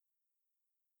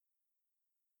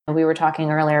We were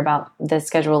talking earlier about the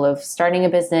schedule of starting a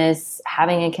business,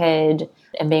 having a kid,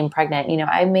 and being pregnant.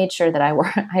 I made sure that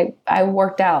I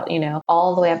worked out,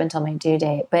 all the way up until my due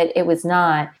date. But it was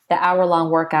not the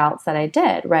hour-long workouts that I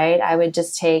did, right? I would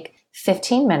just take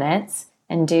 15 minutes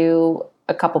and do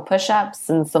a couple push-ups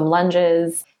and some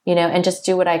lunges, and just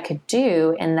do what I could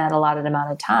do in that allotted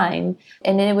amount of time.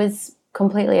 And it was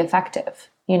completely effective.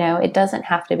 It doesn't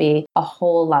have to be a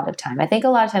whole lot of time. I think a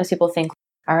lot of times people think,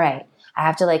 all right, I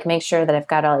have to make sure that I've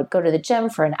got to go to the gym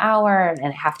for an hour and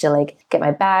I have to get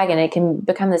my bag, and it can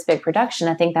become this big production.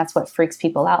 I think that's what freaks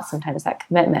people out sometimes, that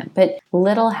commitment. But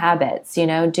little habits,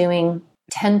 doing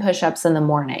 10 push-ups in the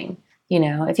morning,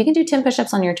 if you can do 10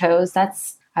 push-ups on your toes,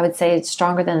 that's, I would say,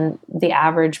 stronger than the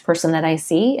average person that I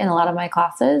see in a lot of my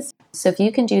classes. So if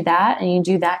you can do that and you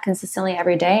do that consistently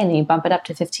every day, and then you bump it up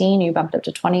to 15, you bump it up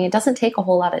to 20, it doesn't take a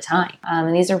whole lot of time.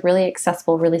 And these are really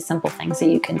accessible, really simple things that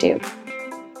you can do.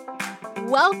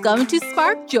 Welcome to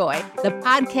Spark Joy, the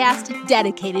podcast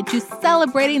dedicated to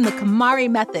celebrating the KonMari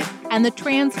method and the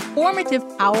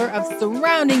transformative power of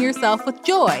surrounding yourself with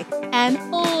joy and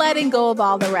letting go of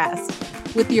all the rest.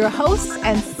 With your hosts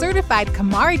and certified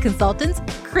KonMari consultants,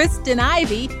 Kristen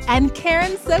Ivy and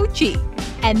Karen Sochi.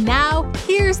 And now,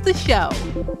 here's the show.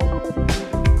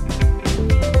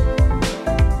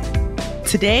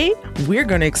 Today, we're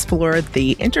going to explore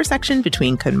the intersection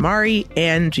between KonMari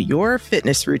and your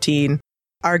fitness routine.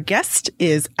 Our guest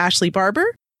is Ashley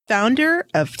Barber, founder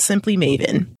of Simply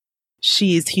Maven.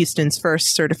 She's Houston's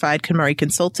first certified KonMari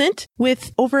consultant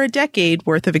with over a decade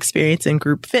worth of experience in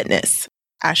group fitness.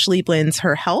 Ashley blends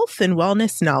her health and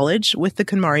wellness knowledge with the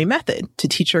KonMari method to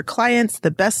teach her clients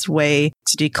the best way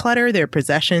to declutter their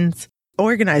possessions,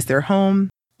 organize their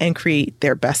home, and create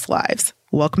their best lives.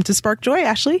 Welcome to Spark Joy,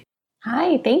 Ashley.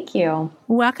 Hi, thank you.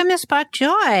 Welcome to Spark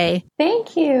Joy.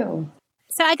 Thank you.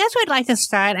 So I guess we'd like to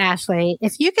start, Ashley,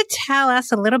 if you could tell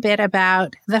us a little bit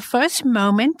about the first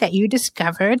moment that you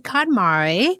discovered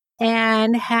KonMari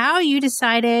and how you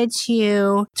decided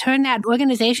to turn that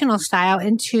organizational style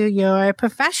into your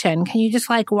profession. Can you just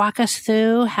walk us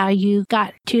through how you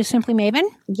got to Simply Maven?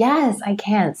 Yes, I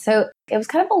can. So it was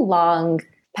kind of a long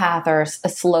path, or a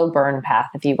slow burn path,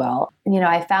 if you will.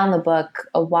 I found the book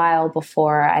a while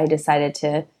before I decided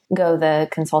to go the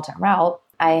consultant route.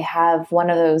 I have one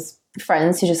of those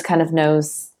friends who just kind of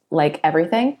knows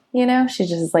everything, she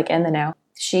just is in the know.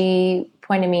 She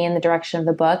pointed me in the direction of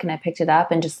the book and I picked it up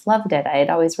and just loved it. I had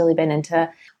always really been into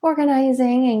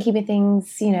organizing and keeping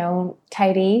things,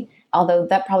 tidy, although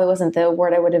that probably wasn't the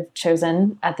word I would have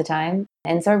chosen at the time.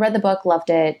 And so I read the book, loved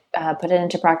it, put it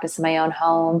into practice in my own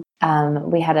home.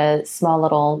 We had a small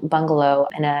little bungalow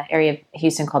in an area of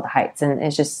Houston called the Heights. And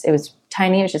it was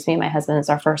tiny. It was just me and my husband. It's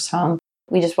our first home.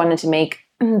 We just wanted to make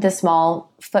the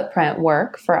small footprint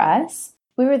work for us.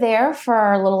 We were there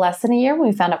for a little less than a year when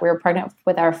we found out we were pregnant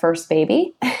with our first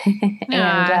baby.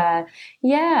 That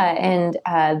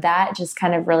just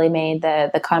kind of really made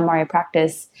the KonMari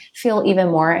practice feel even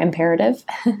more imperative.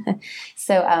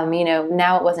 So,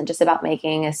 now it wasn't just about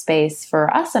making a space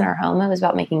for us in our home. It was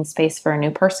about making space for a new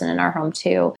person in our home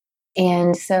too.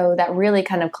 And so that really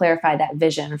kind of clarified that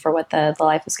vision for what the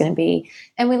life was going to be.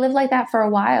 And we lived like that for a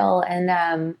while.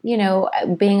 And,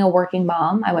 being a working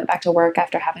mom, I went back to work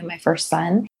after having my first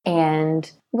son and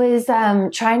was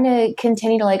trying to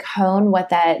continue to hone what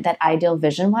that ideal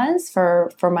vision was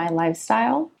for my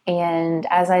lifestyle. And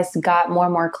as I got more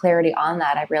and more clarity on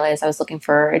that, I realized I was looking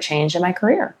for a change in my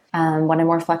career. Wanted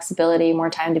more flexibility, more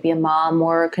time to be a mom,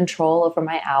 more control over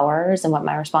my hours and what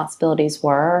my responsibilities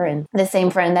were. And the same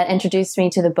friend that introduced me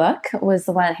to the book was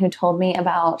the one who told me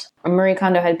about Marie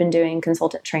Kondo had been doing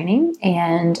consultant training,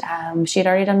 and she had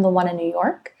already done the one in New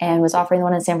York and was offering the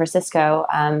one in San Francisco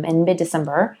in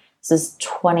mid-December. This is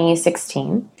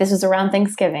 2016. This was around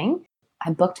Thanksgiving.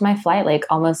 I booked my flight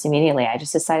almost immediately. I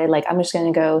just decided I'm just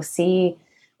going to go see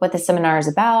what the seminar is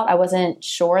about. I wasn't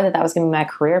sure that was going to be my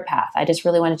career path. I just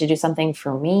really wanted to do something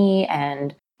for me,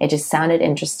 and it just sounded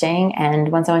interesting.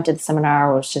 And once I went to the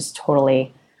seminar, I was just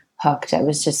totally hooked. It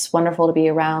was just wonderful to be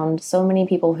around so many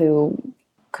people who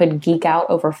could geek out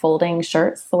over folding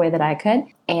shirts the way that I could.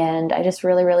 And I just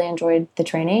really, really enjoyed the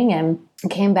training and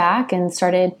came back and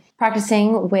started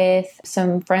practicing with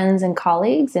some friends and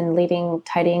colleagues and leading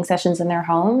tidying sessions in their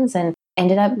homes, and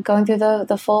ended up going through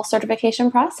the full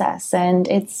certification process. And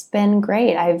it's been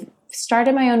great. I've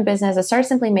started my own business. I started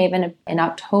Simply Maven in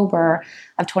October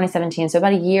of 2017. So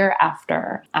about a year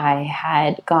after I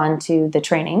had gone to the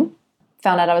training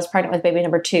found out I was pregnant with baby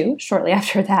number 2 shortly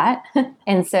after that.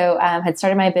 And so had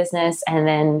started my business and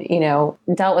then,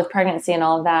 dealt with pregnancy and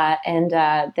all of that. And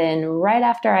then right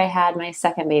after I had my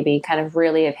second baby, kind of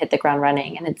really have hit the ground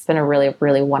running. And it's been a really,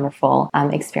 really wonderful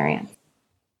experience.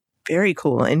 Very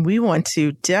cool. And we want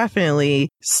to definitely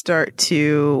start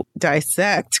to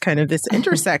dissect kind of this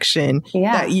intersection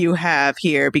that you have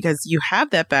here, because you have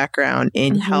that background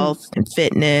in health and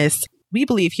fitness. We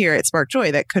believe here at Spark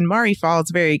Joy that KonMari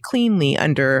falls very cleanly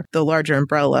under the larger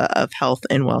umbrella of health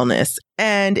and wellness.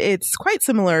 And it's quite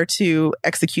similar to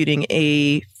executing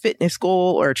a fitness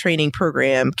goal or a training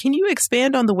program. Can you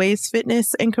expand on the ways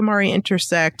fitness and KonMari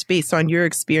intersect based on your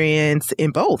experience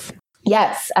in both?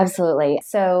 Yes, absolutely.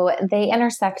 So they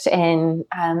intersect in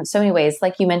so many ways.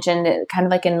 Like you mentioned, kind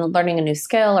of like in learning a new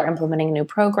skill or implementing a new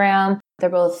program. They're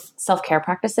both self-care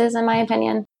practices, in my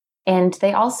opinion. And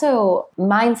they also,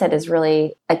 mindset is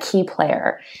really a key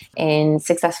player in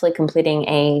successfully completing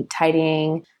a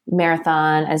tidying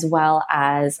marathon as well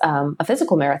as a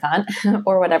physical marathon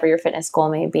or whatever your fitness goal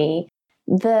may be.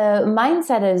 The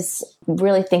mindset is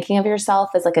really thinking of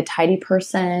yourself as like a tidy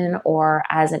person or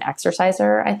as an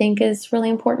exerciser, I think is really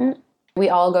important. We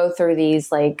all go through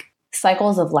these like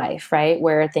cycles of life, right?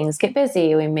 Where things get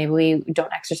busy. Maybe we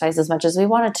don't exercise as much as we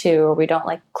wanted to, or we don't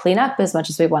like clean up as much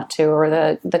as we want to, or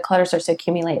the clutter starts to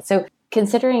accumulate. So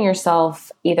considering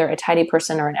yourself either a tidy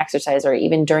person or an exerciser,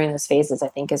 even during those phases, I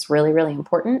think is really, really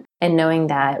important. And knowing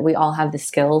that we all have the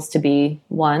skills to be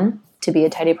a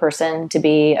tidy person, to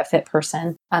be a fit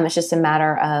person. It's just a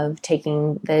matter of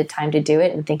taking the time to do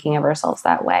it and thinking of ourselves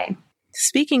that way.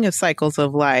 Speaking of cycles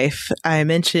of life, I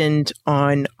mentioned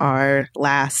on our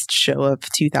last show of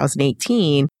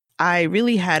 2018, I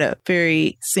really had a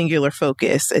very singular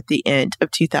focus at the end of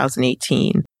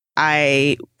 2018.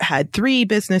 I had 3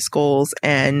 business goals,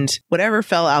 and whatever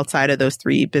fell outside of those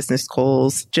 3 business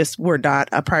goals just were not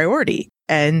a priority.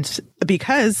 And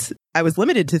because I was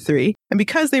limited to 3, and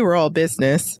because they were all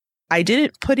business, I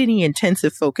didn't put any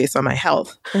intensive focus on my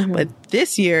health. But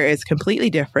this year is completely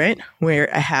different,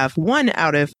 where I have 1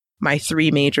 out of my 3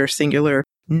 major singular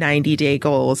 90-day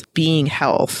goals being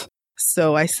health.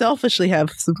 So I selfishly have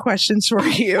some questions for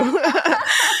you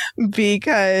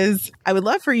because I would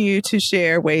love for you to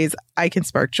share ways I can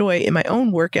spark joy in my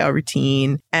own workout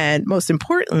routine and, most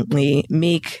importantly,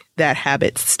 make that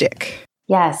habit stick.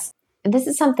 Yes. This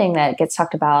is something that gets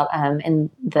talked about in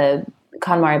the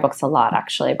KonMari books a lot,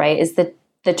 actually, right? Is the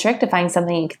trick to finding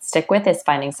something you can stick with is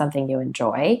finding something you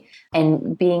enjoy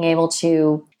and being able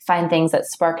to find things that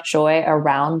spark joy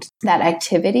around that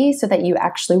activity so that you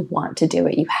actually want to do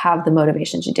it. You have the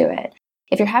motivation to do it.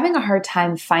 If you're having a hard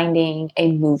time finding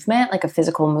a movement, like a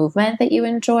physical movement that you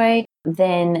enjoy,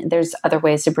 then there's other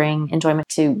ways to bring enjoyment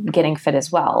to getting fit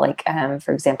as well. Like,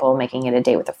 for example, making it a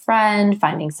date with a friend,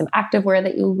 finding some activewear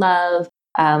that you love,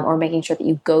 or making sure that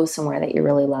you go somewhere that you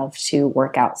really love to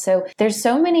work out. So there's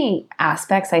so many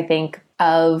aspects, I think,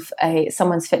 of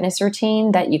someone's fitness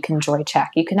routine that you can joy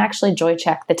check. You can actually joy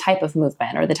check the type of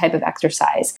movement or the type of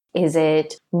exercise. Is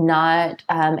it not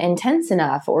intense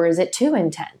enough, or is it too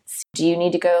intense? Do you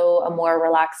need to go a more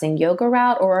relaxing yoga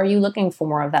route, or are you looking for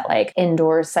more of that like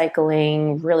indoor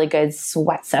cycling, really good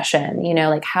sweat session?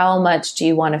 Like how much do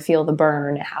you want to feel the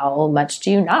burn? How much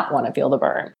do you not want to feel the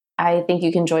burn? I think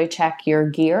you can joy check your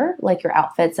gear, like your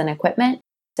outfits and equipment.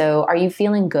 So are you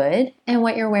feeling good in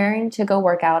what you're wearing to go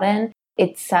work out in?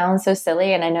 It sounds so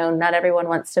silly, and I know not everyone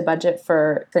wants to budget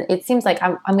for it seems like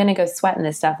I'm going to go sweat in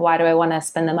this stuff. Why do I want to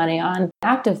spend the money on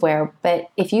activewear? But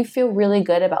if you feel really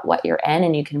good about what you're in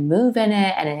and you can move in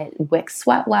it and it wicks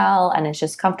sweat well and it's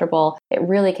just comfortable, it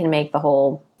really can make the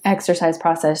whole exercise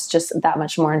process just that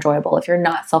much more enjoyable if you're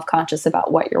not self-conscious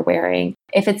about what you're wearing.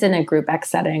 If it's in a group X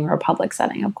setting or a public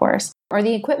setting, of course, or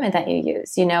the equipment that you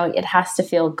use, it has to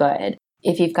feel good.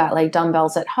 If you've got like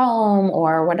dumbbells at home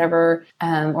or whatever,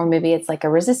 or maybe it's like a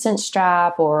resistance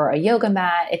strap or a yoga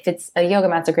mat. If it's a yoga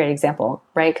mat's a great example,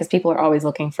 right? Because people are always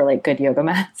looking for like good yoga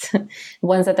mats,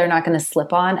 ones that they're not going to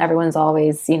slip on. Everyone's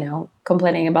always,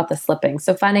 complaining about the slipping.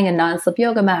 So finding a non-slip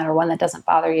yoga mat or one that doesn't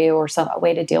bother you or a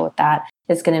way to deal with that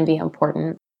is going to be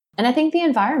important. And I think the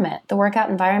environment, the workout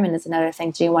environment is another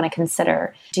thing you want to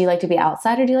consider. Do you like to be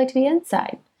outside or do you like to be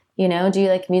inside? Do you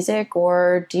like music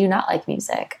or do you not like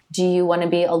music? Do you want to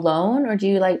be alone or do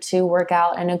you like to work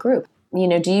out in a group?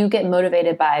 Do you get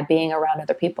motivated by being around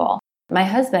other people? My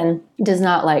husband does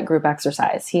not like group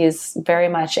exercise. He is very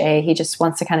much he just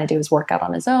wants to kind of do his workout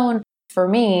on his own. For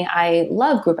me, I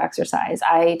love group exercise.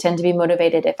 I tend to be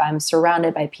motivated if I'm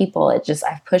surrounded by people.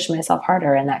 I push myself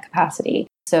harder in that capacity.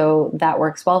 So that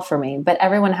works well for me. But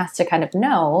everyone has to kind of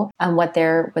know what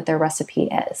their recipe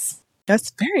is.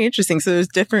 That's very interesting. So there's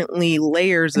definitely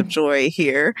layers of joy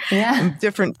here,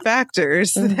 different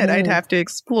factors that I'd have to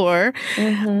explore.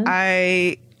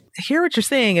 I hear what you're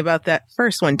saying about that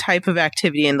first one, type of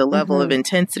activity and the level of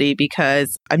intensity,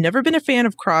 because I've never been a fan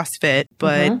of CrossFit,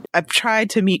 but I've tried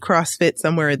to meet CrossFit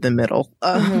somewhere in the middle.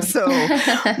 So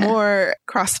more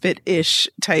CrossFit-ish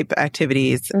type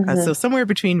activities. So somewhere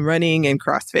between running and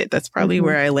CrossFit, that's probably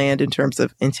where I land in terms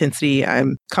of intensity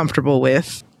I'm comfortable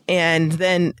with. And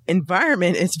then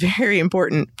environment is very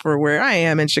important for where I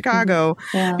am in Chicago,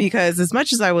 because as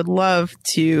much as I would love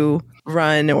to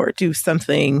run or do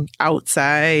something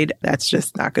outside, that's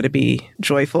just not going to be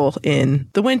joyful in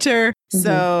the winter.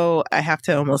 So I have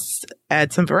to almost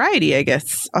add some variety, I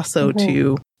guess, also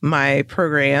to my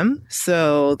program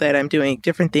so that I'm doing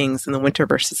different things in the winter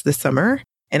versus the summer.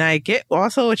 And I get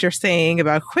also what you're saying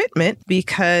about equipment,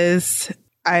 because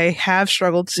I have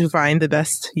struggled to find the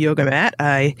best yoga mat.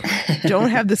 I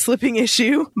don't have the slipping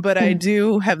issue, but I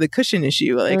do have the cushion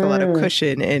issue, like a lot of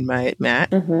cushion in my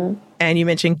mat. And you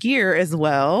mentioned gear as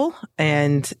well.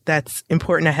 And that's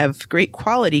important. I have great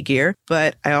quality gear,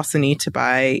 but I also need to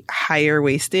buy higher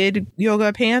waisted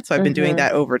yoga pants. So I've been doing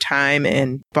that over time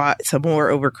and bought some more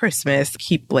over Christmas,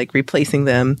 keep like replacing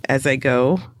them as I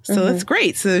go. So that's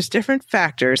great. So there's different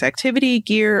factors, activity,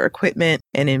 gear, equipment,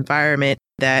 and environment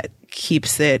that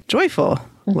keeps it joyful.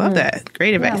 Love that.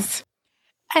 Great advice.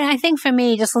 And I think for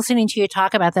me, just listening to you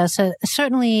talk about this,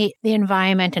 certainly the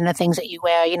environment and the things that you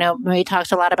wear, Marie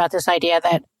talks a lot about this idea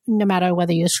that no matter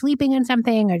whether you're sleeping in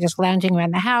something or just lounging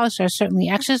around the house or certainly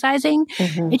exercising,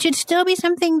 it should still be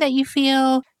something that you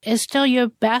feel is still your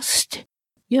best.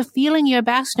 You're feeling your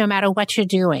best no matter what you're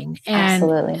doing.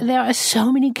 And there are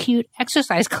so many cute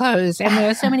exercise clothes, and there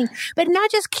are so many, but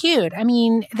not just cute. I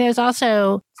mean, there's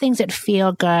also things that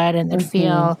feel good and that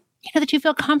feel, that you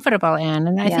feel comfortable in.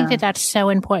 And I think that that's so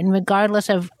important, regardless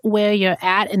of where you're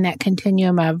at in that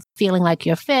continuum of feeling like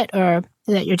you're fit or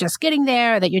that you're just getting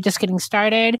there or that you're just getting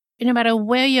started. No matter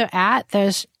where you're at,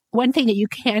 there's one thing that you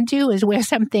can do is wear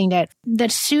something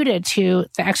that's suited to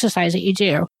the exercise that you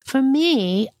do. For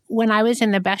me, when I was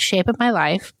in the best shape of my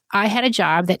life, I had a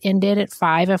job that ended at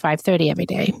 5 or 5:30 every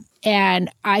day. And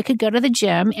I could go to the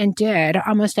gym and did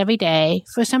almost every day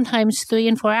for sometimes 3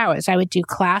 and 4 hours. I would do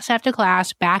class after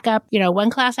class, back up, one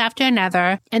class after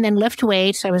another, and then lift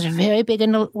weights. I was very big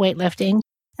into weightlifting.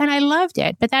 And I loved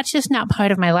it, but that's just not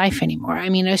part of my life anymore. I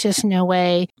mean, there's just no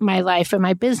way my life or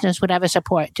my business would ever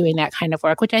support doing that kind of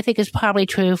work, which I think is probably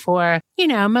true for,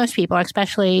 most people,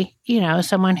 especially,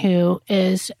 someone who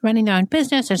is running their own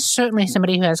business and certainly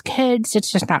somebody who has kids.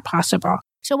 It's just not possible.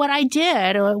 So what I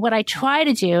did, or what I try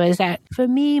to do, is that for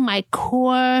me, my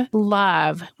core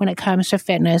love when it comes to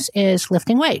fitness is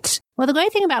lifting weights. Well, the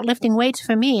great thing about lifting weights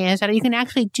for me is that you can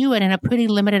actually do it in a pretty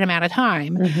limited amount of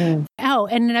time. Oh,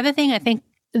 and another thing, I think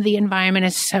the environment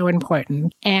is so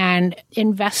important, and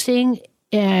investing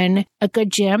in a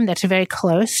good gym that's very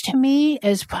close to me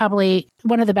is probably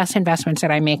one of the best investments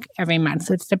that I make every month.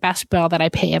 It's the best bill that I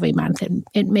pay every month, and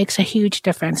it makes a huge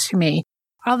difference to me.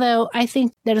 Although I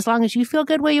think that as long as you feel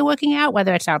good where you're working out,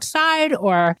 whether it's outside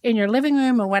or in your living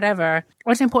room or whatever,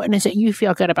 what's important is that you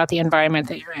feel good about the environment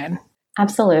that you're in.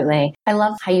 Absolutely. I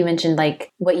love how you mentioned like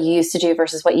what you used to do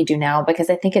versus what you do now, because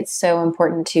I think it's so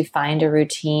important to find a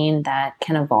routine that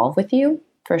can evolve with you,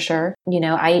 for sure. When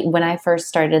I first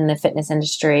started in the fitness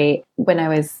industry, when I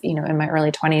was, in my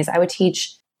early 20s, I would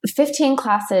teach 15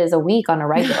 classes a week on a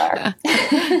regular.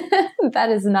 That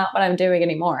is not what I'm doing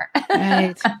anymore.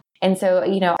 Right. And so,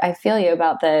 I feel you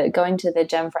about the going to the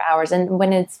gym for hours, and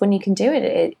when you can do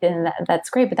it,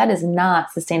 that's great, but that is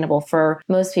not sustainable for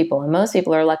most people. And most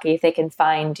people are lucky if they can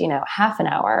find, half an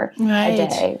hour a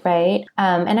day. Right.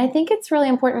 And I think it's really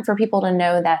important for people to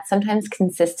know that sometimes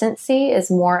consistency is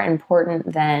more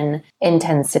important than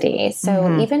intensity.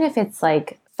 So even if it's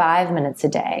like 5 minutes a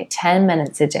day, 10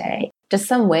 minutes a day, just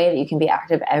some way that you can be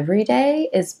active every day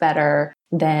is better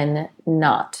than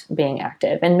not being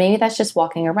active. And maybe that's just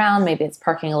walking around. Maybe it's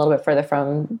parking a little bit further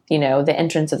from, the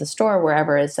entrance of the store,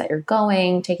 wherever it is that you're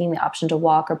going, taking the option to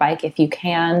walk or bike if you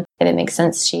can, if it makes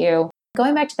sense to you.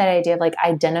 Going back to that idea of like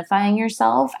identifying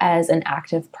yourself as an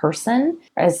active person,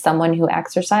 as someone who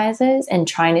exercises, and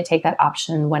trying to take that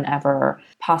option whenever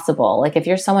possible. Like if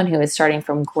you're someone who is starting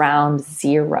from ground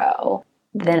zero,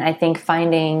 then I think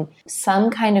finding some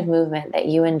kind of movement that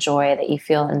you enjoy, that you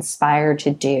feel inspired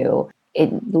to do,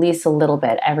 at least a little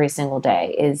bit every single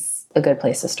day, is a good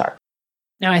place to start.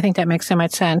 No, I think that makes so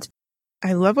much sense.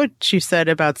 I love what you said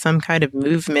about some kind of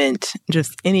movement,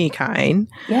 just any kind.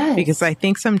 Yes. Because I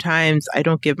think sometimes I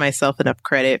don't give myself enough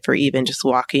credit for even just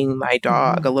walking my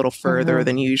dog a little further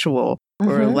than usual,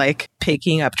 or like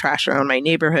picking up trash around my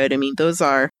neighborhood. I mean, those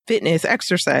are fitness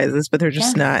exercises, but they're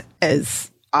just not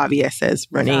as obvious as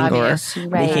running or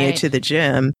making it to the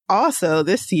gym. Also,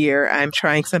 this year, I'm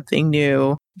trying something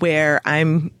new where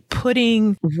I'm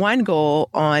putting one goal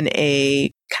on a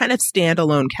kind of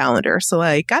standalone calendar. So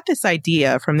I got this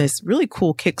idea from this really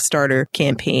cool Kickstarter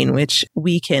campaign, which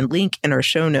we can link in our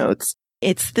show notes.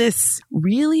 It's this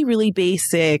really, really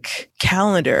basic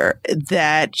calendar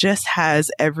that just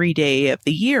has every day of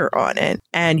the year on it.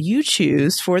 And you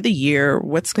choose for the year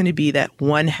what's going to be that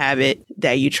one habit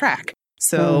that you track.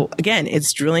 So again,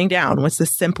 it's drilling down. What's the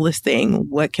simplest thing?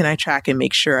 What can I track and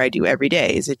make sure I do every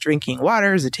day? Is it drinking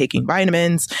water? Is it taking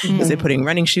vitamins? Is it putting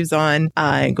running shoes on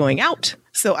and going out?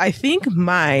 So I think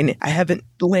mine, I haven't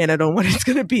landed on what it's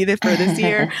going to be for this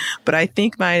year, but I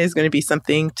think mine is going to be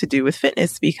something to do with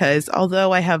fitness because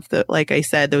although I have like I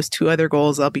said, those two other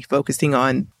goals I'll be focusing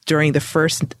on during the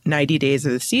first 90 days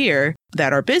of this year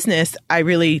that are business, I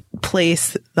really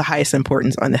place the highest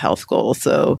importance on the health goal.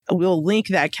 So we'll link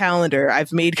that calendar.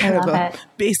 I've made kind of a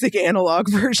basic analog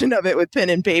version of it with pen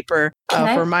and paper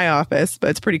for my office, but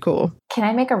it's pretty cool. Can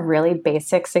I make a really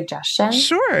basic suggestion?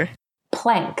 Sure.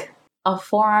 Plank. A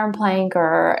forearm plank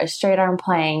or a straight arm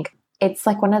plank. It's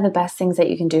like one of the best things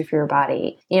that you can do for your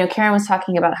body. You know, Karen was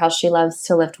talking about how she loves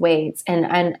to lift weights,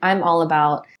 and I'm all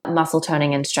about muscle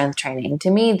toning and strength training. To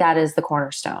me, that is the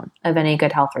cornerstone of any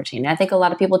good health routine. I think a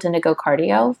lot of people tend to go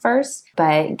cardio first,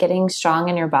 but getting strong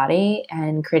in your body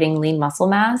and creating lean muscle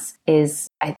mass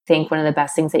is, I think, one of the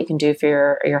best things that you can do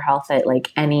for your health at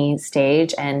like any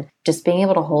stage. And just being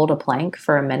able to hold a plank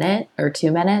for a minute or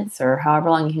 2 minutes or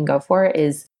however long you can go for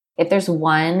is, if there's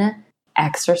one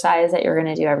exercise that you're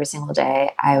going to do every single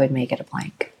day, I would make it a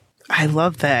plank. I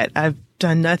love that. I've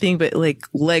done nothing but like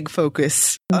leg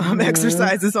focus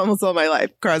exercises almost all my life.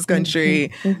 Cross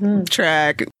country,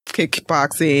 track,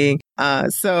 kickboxing.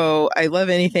 So I love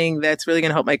anything that's really going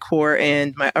to help my core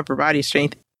and my upper body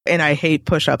strength. And I hate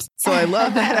push-ups. So I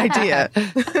love that idea.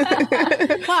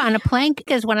 Well, and a plank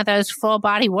is one of those full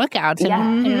body workouts in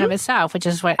and of itself, which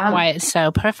is why it's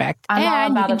so perfect.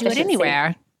 And you can do it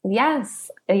anywhere.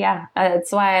 Yes. Yeah.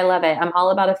 That's why I love it. I'm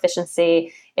all about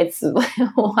efficiency. It's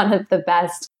one of the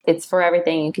best. It's for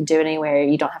everything. You can do it anywhere.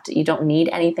 You don't need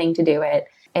anything to do it.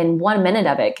 And 1 minute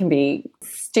of it can be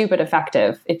stupid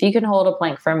effective. If you can hold a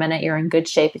plank for a minute, you're in good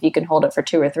shape. If you can hold it for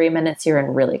 2 or 3 minutes, you're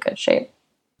in really good shape.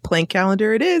 Plank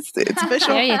calendar it is. It's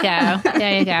official. There you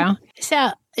go.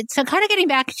 So kind of getting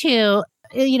back to,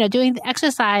 doing the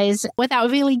exercise without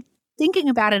really thinking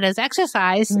about it as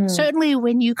exercise. Certainly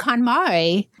when you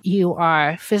KonMari, you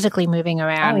are physically moving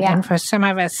around. Oh, yeah. And for some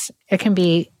of us, it can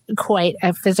be quite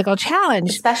a physical challenge.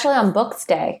 Especially on books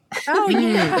day. Oh,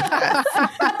 yeah.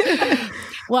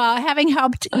 Well, having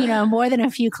helped, more than a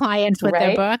few clients with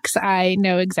their books, I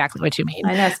know exactly what you mean.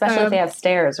 I know, especially if they have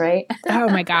stairs, right? Oh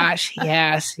my gosh.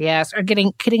 Yes. Or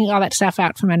getting all that stuff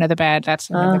out from under the bed.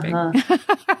 That's another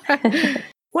big.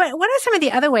 What are some of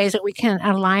the other ways that we can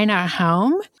align our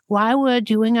home while we're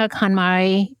doing a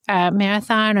KonMari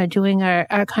marathon or doing our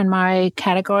KonMari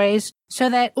categories so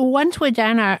that once we're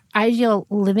done, our ideal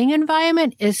living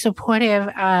environment is supportive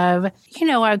of,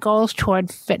 our goals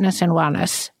toward fitness and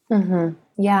wellness? Mm-hmm.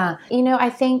 Yeah. I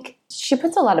think she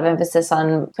puts a lot of emphasis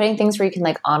on putting things where you can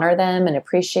like honor them and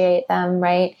appreciate them,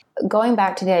 right? Going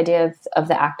back to the idea of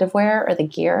the activewear or the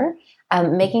gear,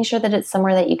 making sure that it's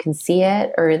somewhere that you can see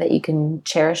it or that you can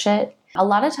cherish it. A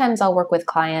lot of times I'll work with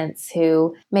clients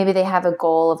who maybe they have a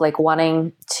goal of like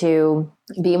wanting to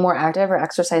be more active or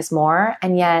exercise more.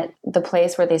 And yet the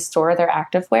place where they store their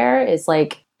activewear is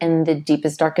like in the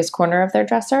deepest, darkest corner of their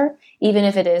dresser, even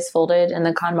if it is folded in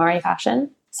the KonMari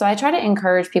fashion. So I try to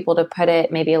encourage people to put it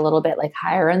maybe a little bit like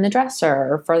higher in the dresser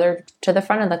or further to the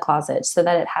front of the closet so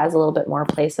that it has a little bit more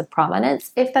place of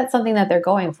prominence if that's something that they're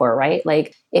going for, right?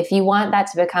 Like if you want that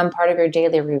to become part of your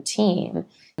daily routine,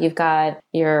 you've got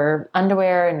your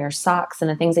underwear and your socks and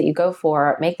the things that you go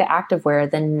for, make the activewear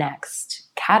the next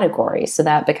category. So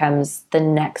that becomes the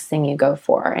next thing you go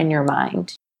for in your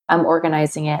mind. I'm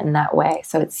organizing it in that way.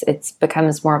 So it's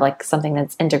becomes more of like something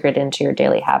that's integrated into your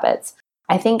daily habits.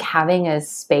 I think having a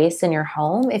space in your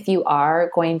home, if you are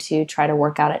going to try to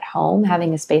work out at home,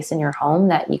 having a space in your home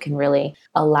that you can really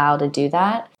allow to do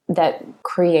that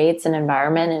creates an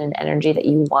environment and an energy that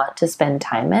you want to spend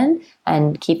time in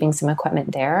and keeping some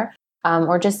equipment there.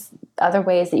 or just other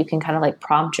ways that you can kind of like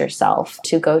prompt yourself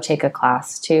to go take a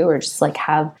class too, or just like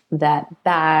have that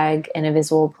bag in a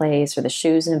visible place or the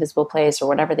shoes in a visible place or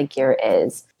whatever the gear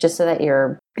is, just so that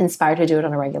you're inspired to do it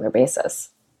on a regular basis.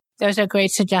 Those are great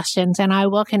suggestions. And I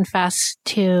will confess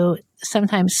to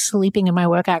sometimes sleeping in my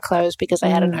workout clothes because I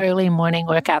had an early morning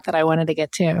workout that I wanted to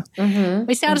get to.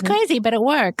 Which sounds crazy, but it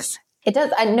works. It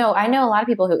does. I know a lot of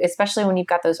people who, especially when you've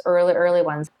got those early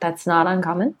ones, that's not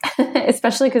uncommon,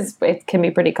 especially because it can be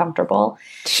pretty comfortable.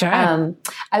 Sure.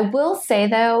 I will say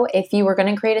though, if you were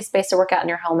going to create a space to work out in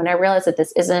your home, and I realize that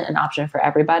this isn't an option for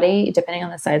everybody, depending on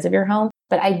the size of your home,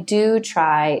 but I do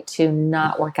try to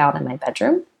not work out in my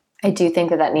bedroom. I do think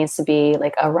that that needs to be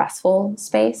like a restful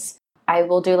space. I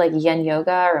will do like yin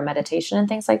yoga or meditation and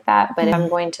things like that. But if I'm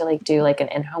going to like do like an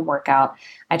in-home workout,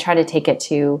 I try to take it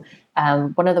to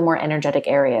one of the more energetic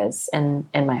areas in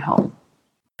my home.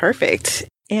 Perfect.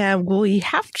 And we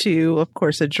have to, of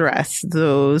course, address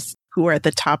those who are at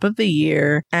the top of the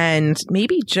year and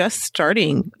maybe just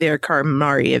starting their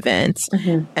KonMari events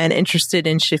and interested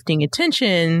in shifting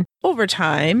attention over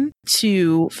time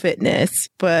to fitness,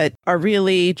 but are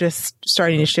really just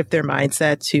starting to shift their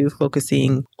mindset to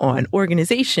focusing on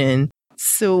organization.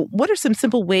 So what are some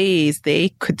simple ways they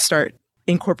could start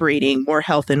incorporating more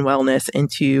health and wellness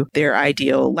into their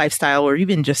ideal lifestyle or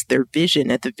even just their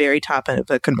vision at the very top of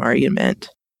a KonMari event?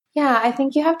 Yeah, I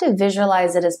think you have to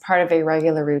visualize it as part of a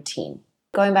regular routine.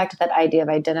 Going back to that idea of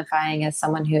identifying as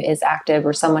someone who is active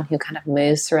or someone who kind of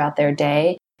moves throughout their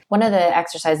day, one of the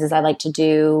exercises I like to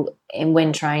do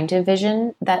when trying to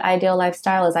vision that ideal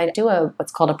lifestyle is I do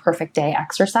what's called a perfect day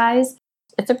exercise.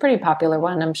 It's a pretty popular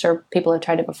one. I'm sure people have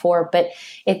tried it before, but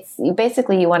it's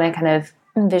basically you want to kind of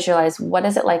visualize what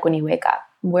is it like when you wake up?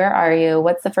 Where are you?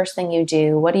 What's the first thing you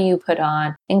do? What do you put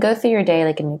on? And go through your day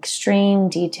like in extreme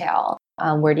detail.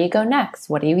 Where do you go next?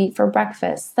 What do you eat for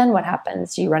breakfast? Then what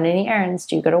happens? Do you run any errands?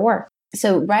 Do you go to work?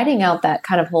 So writing out that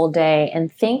kind of whole day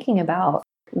and thinking about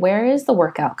where is the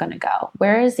workout going to go?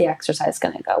 Where is the exercise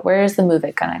going to go? Where is the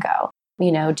movement going to go?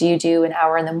 You know, do you do an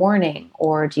hour in the morning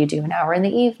or do you do an hour in the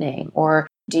evening? Or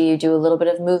do you do a little bit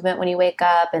of movement when you wake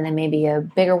up and then maybe a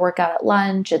bigger workout at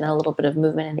lunch and then a little bit of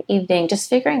movement in the evening? Just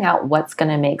figuring out what's going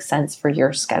to make sense for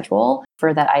your schedule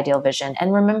for that ideal vision.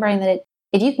 And remembering that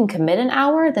if you can commit an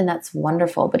hour, then that's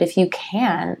wonderful. But if you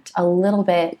can't, a little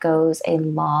bit goes a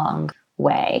long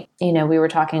way. You know, we were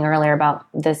talking earlier about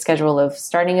the schedule of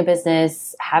starting a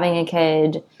business, having a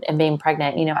kid, and being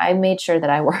pregnant. You know, I made sure that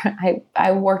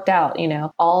I worked out, you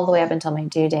know, all the way up until my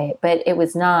due date. But it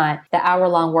was not the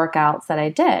hour-long workouts that I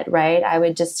did, right? I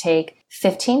would just take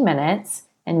 15 minutes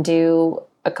and do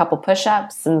a couple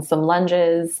push-ups and some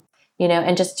lunges, you know,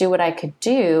 and just do what I could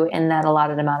do in that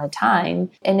allotted amount of time.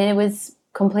 And it was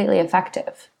completely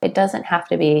effective. It doesn't have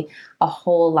to be a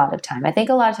whole lot of time. I think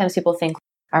a lot of times people think,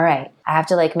 all right, I have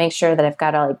to like make sure that I've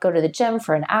got to like go to the gym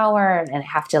for an hour and I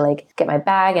have to like get my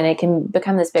bag and it can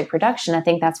become this big production. I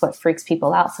think that's what freaks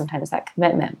people out sometimes, that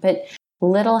commitment. But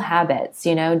little habits,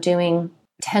 you know, doing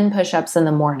 10 push-ups in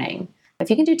the morning. If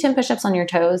you can do 10 push-ups on your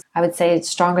toes, I would say it's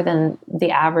stronger than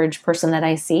the average person that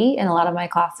I see in a lot of my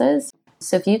classes.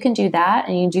 So if you can do that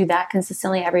and you do that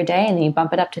consistently every day and then you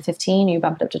bump it up to 15, you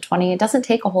bump it up to 20, it doesn't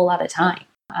take a whole lot of time.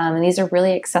 And these are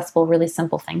really accessible, really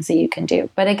simple things that you can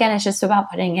do. But again, it's just about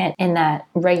putting it in that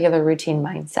regular routine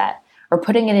mindset or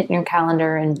putting it in your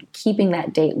calendar and keeping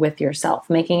that date with yourself,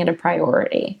 making it a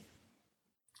priority.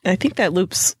 I think that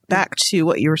loops back to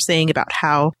what you were saying about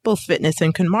how both fitness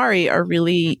and KonMari are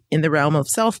really in the realm of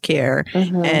self-care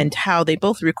and how they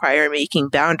both require making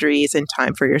boundaries and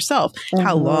time for yourself.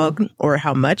 How long or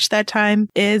how much that time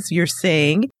is, you're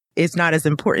saying, is not as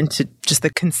important to just the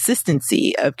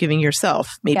consistency of giving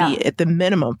yourself maybe at the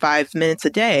minimum 5 minutes a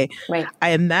day. Right.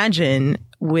 I imagine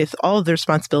with all of the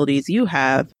responsibilities you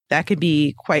have, that could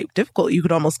be quite difficult. You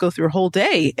could almost go through a whole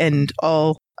day and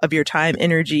all of your time,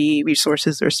 energy,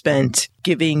 resources are spent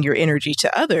giving your energy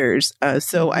to others.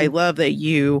 So I love that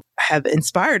you have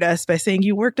inspired us by saying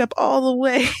you worked up all the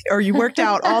way, or you worked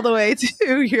out all the way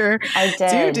to your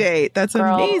due date. That's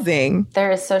amazing. There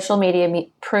is social media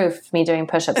proof me doing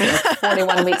push-ups at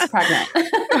 41 weeks pregnant.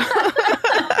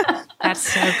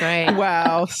 That's so great.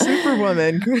 Wow.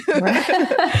 Superwoman.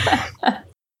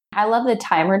 I love the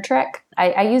timer trick.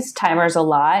 I use timers a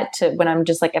lot when I'm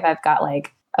just like, if I've got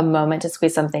like a moment to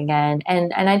squeeze something in.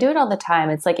 And I do it all the time.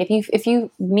 It's like, if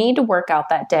you need to work out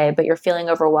that day, but you're feeling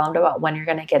overwhelmed about when you're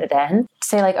going to get it in,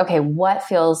 say like, okay, what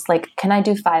feels like, can I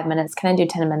do 5 minutes? Can I do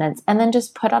 10 minutes? And then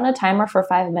just put on a timer for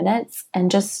 5 minutes and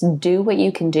just do what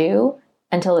you can do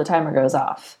until the timer goes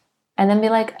off. And then be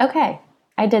like, okay,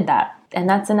 I did that. And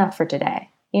that's enough for today.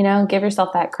 You know, give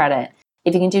yourself that credit.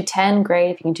 If you can do 10,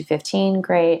 great. If you can do 15,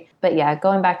 great. But yeah,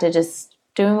 going back to just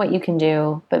doing what you can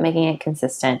do, but making it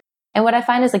consistent. And what I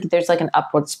find is like there's like an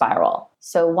upward spiral.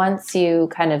 So once you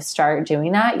kind of start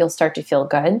doing that, you'll start to feel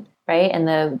good, right? And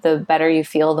the better you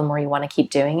feel, the more you want to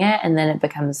keep doing it. And then it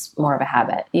becomes more of a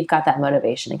habit. You've got that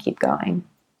motivation to keep going.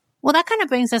 Well, that kind of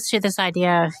brings us to this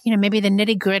idea of, maybe the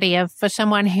nitty gritty of for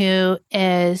someone who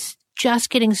is just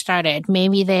getting started.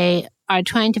 Maybe they are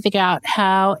trying to figure out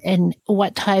how and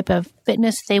what type of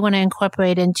fitness they want to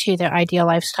incorporate into their ideal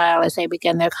lifestyle as they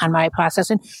begin their KonMari process.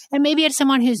 And maybe it's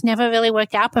someone who's never really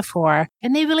worked out before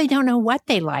and they really don't know what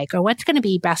they like or what's going to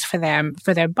be best for them,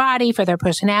 for their body, for their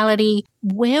personality.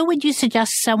 Where would you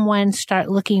suggest someone start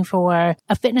looking for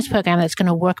a fitness program that's going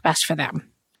to work best for them?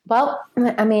 Well,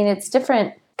 I mean, it's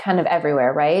different kind of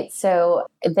everywhere, right? So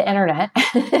the internet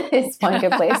is one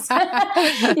good place.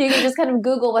 You can just kind of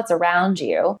Google what's around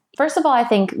you. First of all, I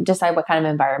think decide what kind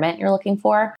of environment you're looking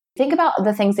for. Think about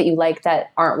the things that you like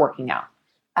that aren't working out.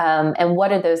 And what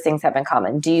do those things have in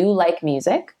common? Do you like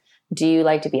music? Do you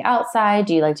like to be outside?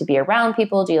 Do you like to be around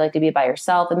people? Do you like to be by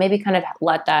yourself? And maybe kind of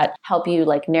let that help you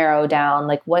like narrow down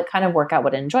like what kind of workout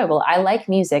would I enjoy? Well, I like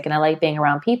music and I like being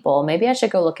around people. Maybe I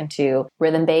should go look into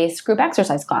rhythm-based group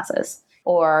exercise classes.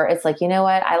 Or it's like, you know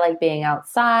what, I like being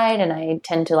outside and I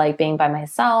tend to like being by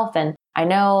myself. And I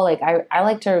know like I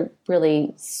like to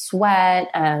really sweat.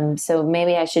 So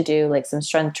maybe I should do like some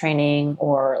strength training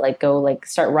or like go like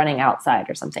start running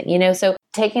outside or something, so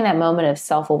taking that moment of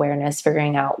self-awareness,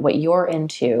 figuring out what you're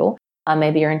into.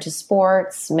 Maybe you're into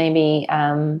sports. Maybe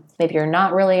you're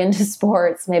not really into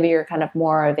sports. Maybe you're kind of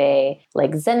more of a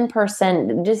like Zen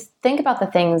person. Just think about the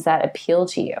things that appeal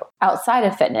to you outside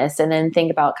of fitness, and then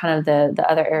think about kind of the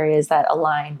other areas that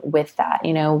align with that.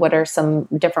 What are some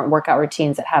different workout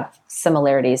routines that have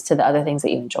similarities to the other things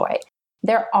that you enjoy?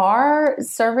 There are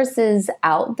services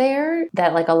out there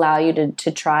that like allow you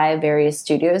to try various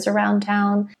studios around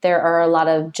town. There are a lot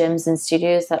of gyms and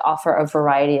studios that offer a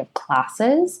variety of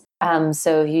classes.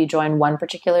 So if you join one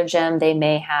particular gym, they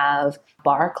may have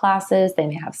bar classes, they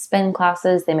may have spin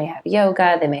classes, they may have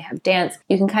yoga, they may have dance.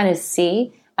 You can kind of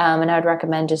see, and I would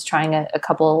recommend just trying a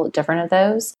couple different of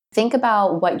those. Think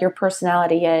about what your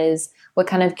personality is, what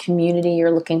kind of community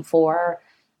you're looking for.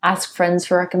 Ask friends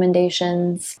for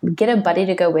recommendations. Get a buddy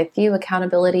to go with you.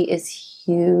 Accountability is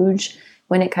huge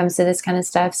when it comes to this kind of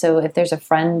stuff. So if there's a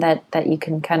friend that you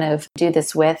can kind of do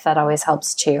this with, that always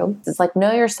helps too. It's like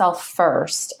know yourself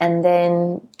first and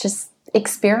then just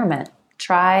experiment.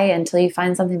 Try until you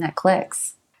find something that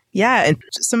clicks. Yeah. And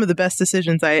some of the best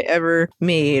decisions I ever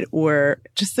made were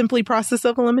just simply process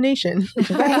of elimination.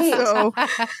 Right. So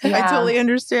I totally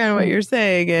understand what you're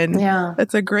saying. And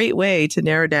that's a great way to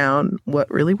narrow down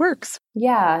what really works.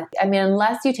 Yeah. I mean,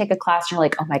 unless you take a class and you're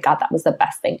like, oh my God, that was the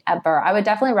best thing ever. I would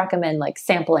definitely recommend like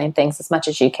sampling things as much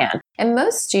as you can. And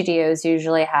most studios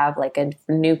usually have like a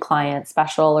new client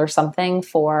special or something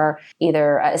for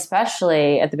either,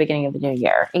 especially at the beginning of the new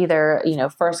year, either,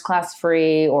 first class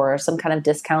free or some kind of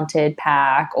discounted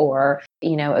pack or,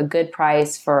 a good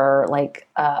price for like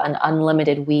an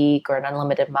unlimited week or an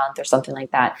unlimited month or something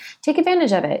like that. Take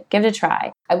advantage of it. Give it a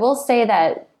try. I will say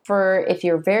that if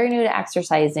you're very new to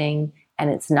exercising and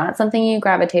it's not something you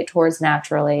gravitate towards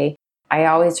naturally, I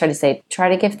always try to say, try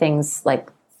to give things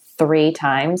like 3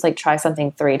 times, like try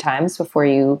something 3 times before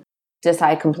you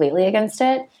decide completely against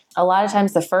it. A lot of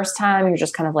times the first time you're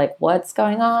just kind of like, what's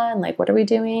going on? Like, what are we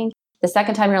doing? The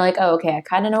second time you're like, oh, okay, I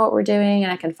kind of know what we're doing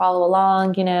and I can follow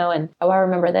along, and oh, I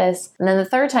remember this. And then the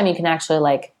third time you can actually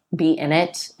like be in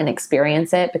it and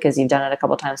experience it because you've done it a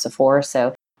couple times before.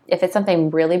 So if it's something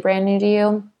really brand new to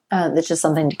you, that's just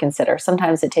something to consider.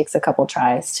 Sometimes it takes a couple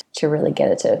tries to really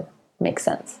get it to make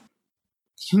sense.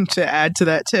 To add to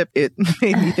that tip, it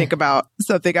made me think about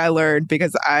something I learned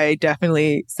because I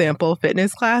definitely sample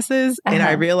fitness classes and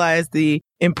I realized the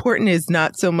important is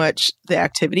not so much the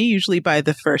activity. Usually by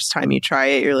the first time you try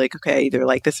it, you're like, okay, I either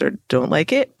like this or don't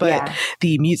like it. But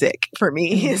the music for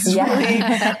me is really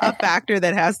a factor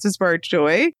that has to spark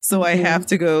joy. So I have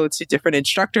to go to different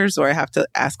instructors or I have to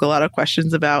ask a lot of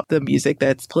questions about the music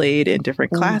that's played in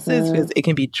different classes because it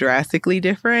can be drastically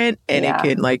different and it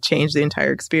can like change the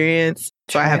entire experience.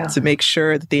 So I have to make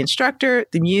sure that the instructor,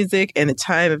 the music, and the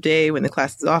time of day when the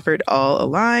class is offered all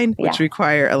align, which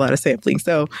require a lot of sampling.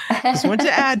 So just want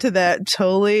to add to that,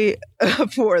 totally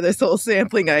for this whole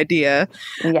sampling idea.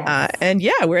 And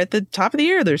we're at the top of the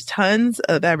year. There's tons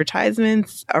of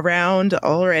advertisements around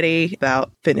already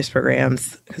about fitness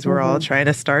programs because we're all trying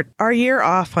to start our year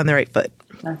off on the right foot.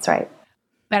 That's right.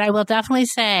 But I will definitely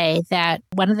say that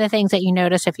one of the things that you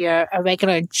notice if you're a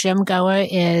regular gym goer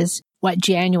is what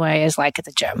January is like at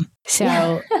the gym.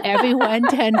 So everyone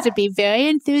tends to be very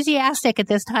enthusiastic at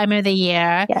this time of the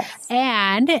year. Yes.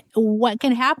 And what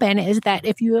can happen is that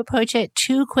if you approach it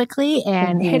too quickly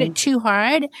and hit it too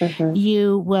hard,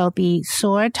 you will be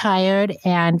sore, tired,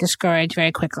 and discouraged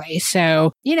very quickly.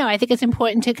 So, I think it's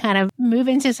important to kind of move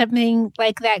into something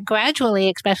like that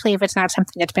gradually, especially if it's not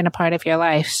something that's been a part of your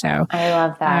life. So I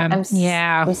love that. I'm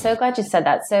so glad you said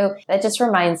that. So that just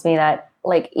reminds me that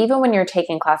even when you're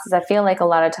taking classes, I feel like a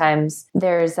lot of times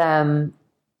there's, I'm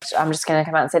just going to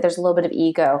come out and say there's a little bit of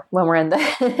ego when we're in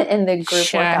the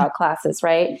group workout classes,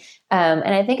 right? And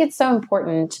I think it's so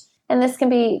important, and this can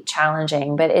be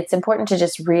challenging, but it's important to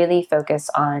just really focus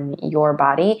on your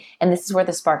body. And this is where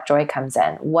the spark joy comes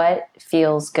in. What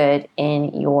feels good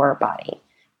in your body,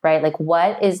 right? Like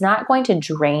what is not going to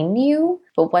drain you,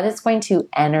 but what is going to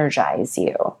energize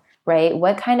you, right?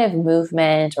 What kind of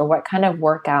movement or what kind of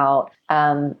workout,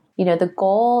 the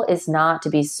goal is not to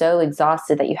be so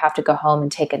exhausted that you have to go home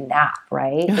and take a nap,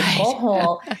 right? The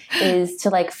goal is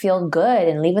to feel good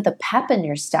and leave with a pep in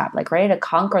your step, ready to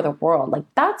conquer the world.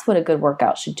 That's what a good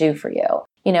workout should do for you,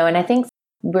 and I think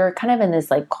we're kind of in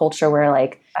this culture where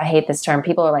I hate this term.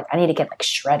 People are I need to get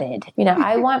shredded.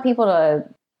 I want people to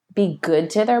be good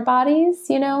to their bodies,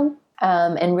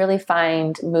 and really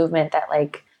find movement that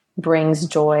brings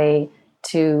joy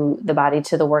to the body,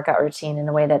 to the workout routine in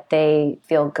a way that they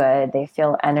feel good, they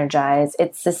feel energized.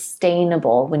 It's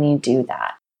sustainable when you do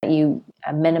that. You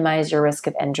minimize your risk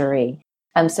of injury.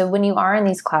 So when you are in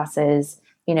these classes,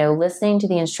 listening to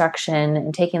the instruction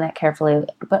and taking that carefully,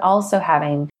 but also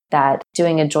having that,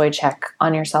 doing a joy check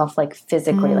on yourself,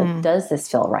 physically, does this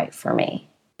feel right for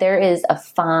me? There is a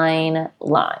fine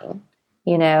line,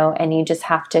 and you just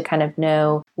have to kind of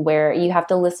know where you have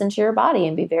to listen to your body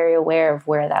and be very aware of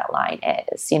where that line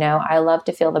is. I love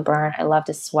to feel the burn. I love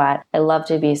to sweat. I love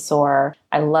to be sore.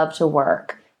 I love to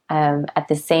work. At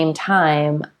the same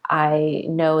time, I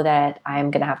know that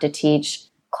I'm going to have to teach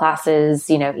classes,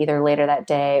 either later that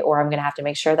day, or I'm going to have to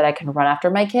make sure that I can run after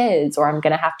my kids, or I'm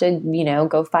going to have to,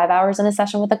 go 5 hours in a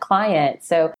session with a client.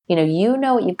 So,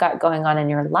 what you've got going on in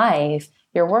your life.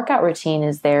 Your workout routine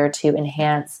is there to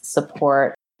enhance,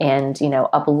 support, and,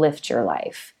 uplift your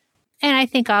life. And I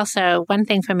think also one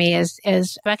thing for me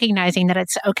is recognizing that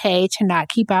it's okay to not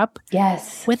keep up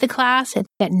with the class, and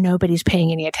that nobody's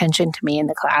paying any attention to me in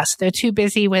the class. They're too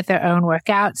busy with their own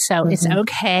workout. So it's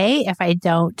okay if I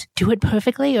don't do it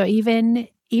perfectly, or even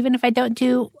if I don't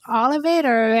do all of it,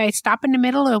 or I stop in the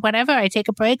middle, or whatever, I take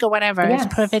a break or whatever. It's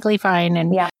perfectly fine.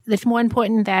 And it's more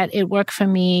important that it work for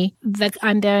me, that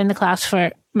I'm there in the class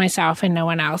for myself and no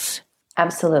one else.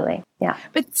 Absolutely. Yeah.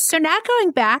 But so now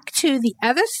going back to the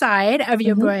other side of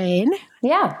your brain.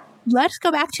 Yeah. Let's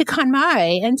go back to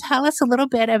KonMari and tell us a little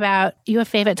bit about your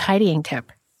favorite tidying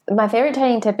tip. My favorite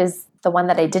tidying tip is the one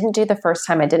that I didn't do the first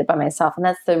time I did it by myself. And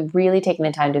that's the really taking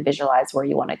the time to visualize where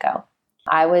you want to go.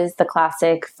 I was the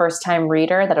classic first time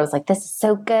reader that I was this is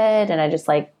so good. And I just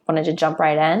wanted to jump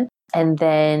right in. And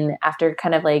then after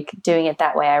kind of doing it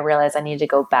that way, I realized I needed to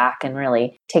go back and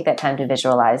really take that time to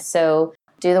visualize. So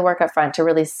do the work up front to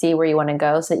really see where you want to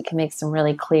go so that you can make some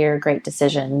really clear, great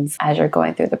decisions as you're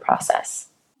going through the process.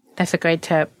 That's a great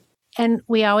tip. And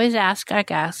we always ask our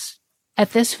guests,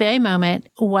 at this very moment,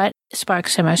 what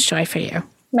sparks so much joy for you?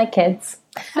 My kids.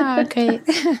 Oh, great.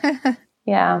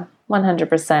 Yeah,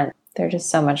 100%. They're just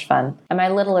so much fun. And my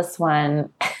littlest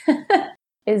one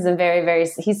is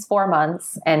he's 4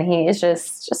 months, and he is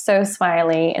just so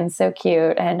smiley and so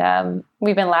cute. And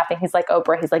we've been laughing. He's like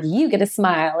Oprah. He's like, you get a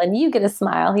smile and you get a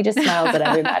smile. He just smiles at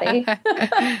everybody.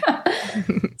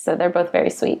 So they're both very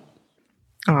sweet.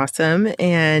 Awesome.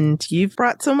 And you've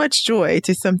brought so much joy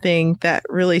to something that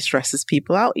really stresses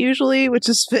people out usually, which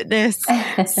is fitness.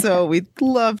 So we'd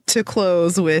love to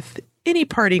close with any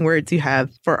parting words you have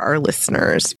for our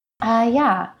listeners.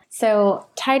 Yeah. So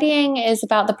tidying is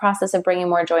about the process of bringing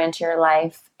more joy into your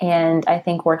life. And I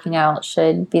think working out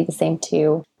should be the same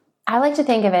too. I like to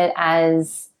think of it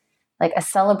as a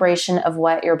celebration of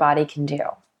what your body can do.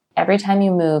 Every time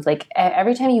you move,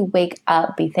 every time you wake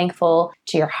up, be thankful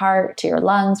to your heart, to your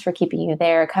lungs for keeping you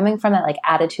there, coming from that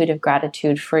attitude of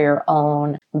gratitude for your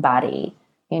own body.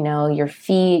 Your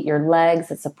feet, your legs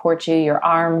that support you, your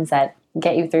arms that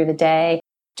get you through the day.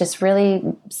 Just really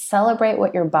celebrate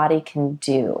what your body can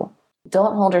do.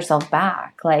 Don't hold yourself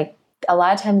back. A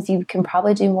lot of times you can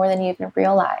probably do more than you even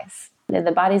realize.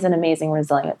 The body's an amazing,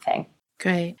 resilient thing.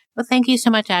 Great. Well, thank you so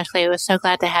much, Ashley. I was so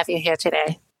glad to have you here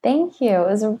today. Thank you. It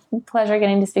was a pleasure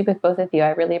getting to speak with both of you. I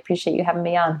really appreciate you having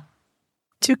me on.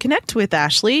 To connect with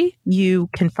Ashley, you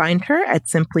can find her at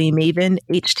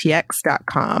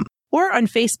simplymavenhtx.com or on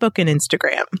Facebook and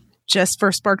Instagram. Just for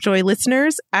SparkJoy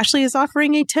listeners, Ashley is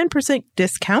offering a 10%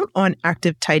 discount on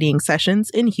active tidying sessions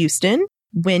in Houston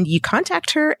when you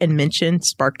contact her and mention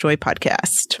SparkJoy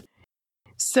Podcast.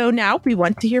 So now we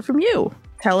want to hear from you.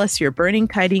 Tell us your burning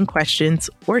tidying questions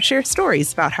or share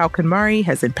stories about how KonMari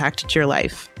has impacted your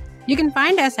life. You can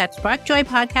find us at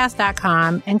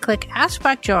sparkjoypodcast.com and click Ask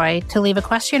SparkJoy to leave a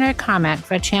question or comment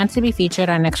for a chance to be featured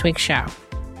on next week's show.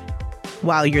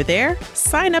 While you're there,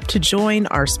 sign up to join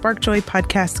our SparkJoy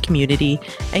Podcast community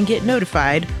and get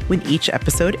notified when each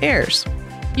episode airs.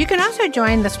 You can also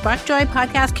join the SparkJoy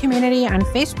Podcast community on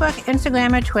Facebook,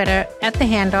 Instagram, or Twitter at the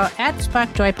handle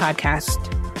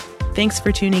 @SparkJoyPodcast. Thanks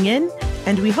for tuning in,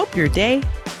 and we hope your day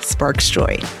sparks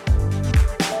joy.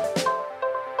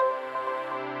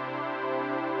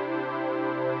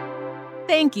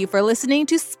 Thank you for listening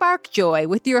to Spark Joy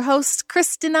with your hosts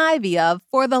Kristen Ivy of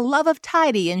For the Love of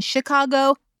Tidy in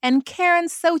Chicago and Karen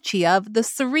Sochi of The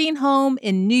Serene Home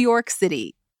in New York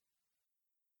City.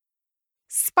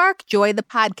 Spark Joy, the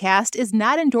podcast, is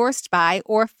not endorsed by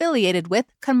or affiliated with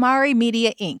KonMari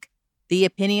Media, Inc. The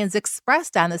opinions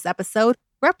expressed on this episode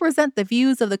represent the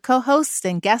views of the co-hosts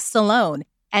and guests alone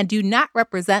and do not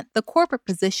represent the corporate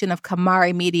position of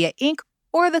KonMari Media, Inc.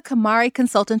 or the KonMari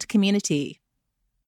consultant community.